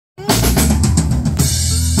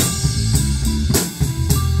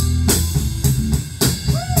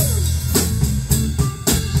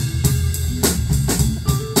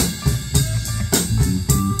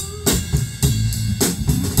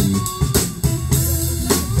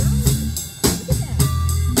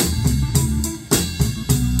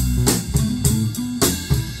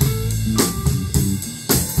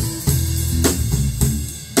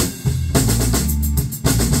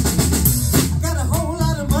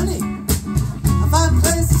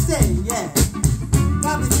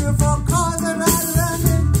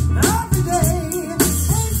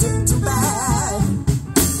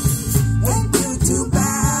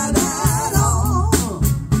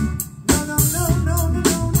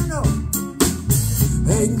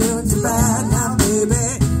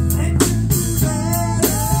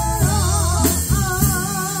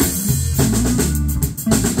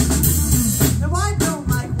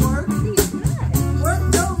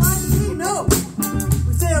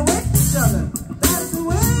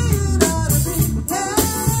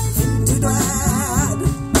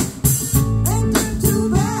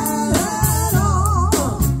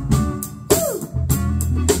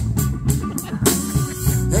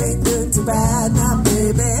too bad now,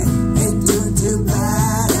 baby. Ain't doing too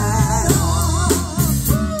bad at all.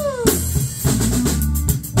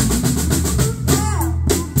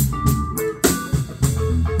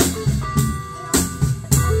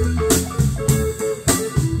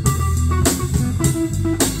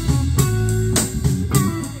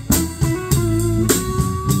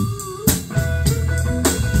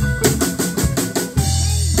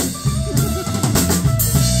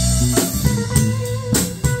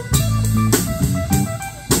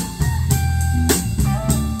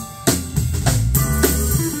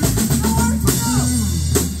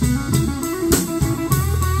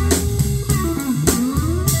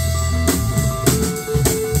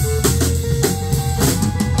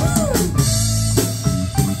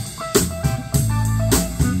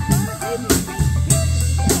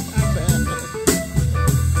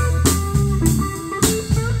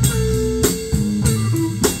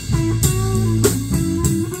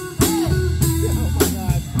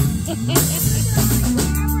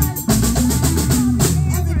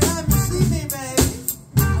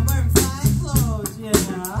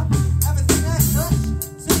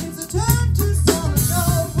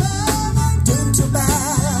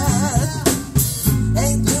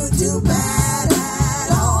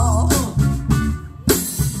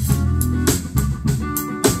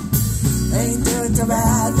 Ain't doing too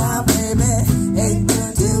bad now, baby. Ain't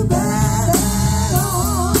doing too bad at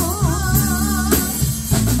all.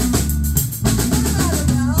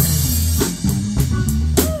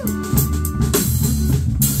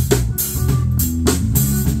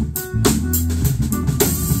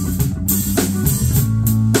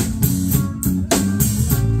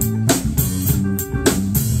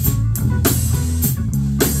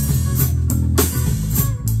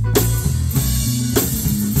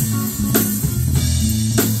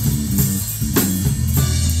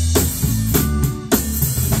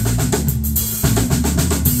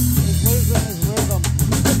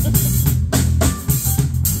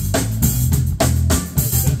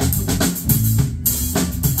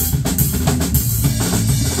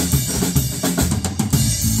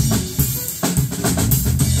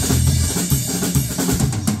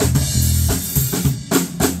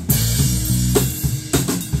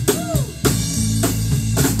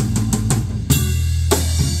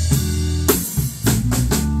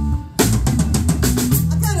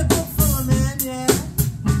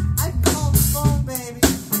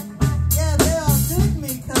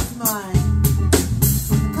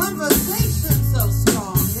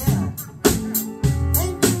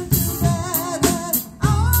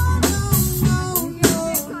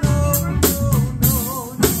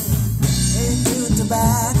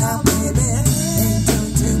 Bad now, baby. Ain't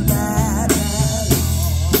doing too bad at all.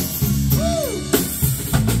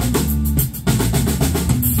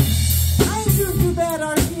 I ain't doing too bad,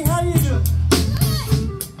 Archie. How you doing?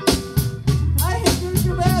 I ain't doing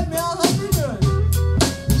too bad, Mel. How you doing?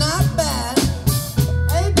 Not bad.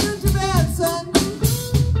 I ain't doing too bad, son.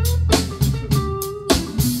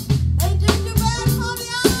 Ain't doing too bad, honey.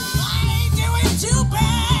 I ain't doing too bad.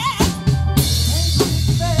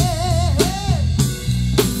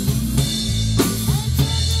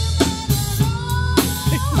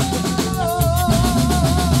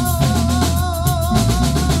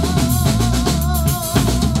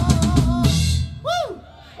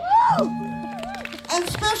 And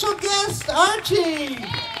special guest, Archie!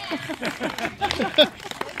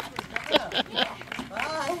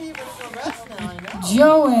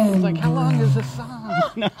 Joanne. Like, how long is the song?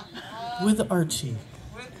 With Archie.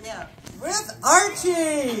 With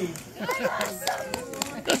Archie!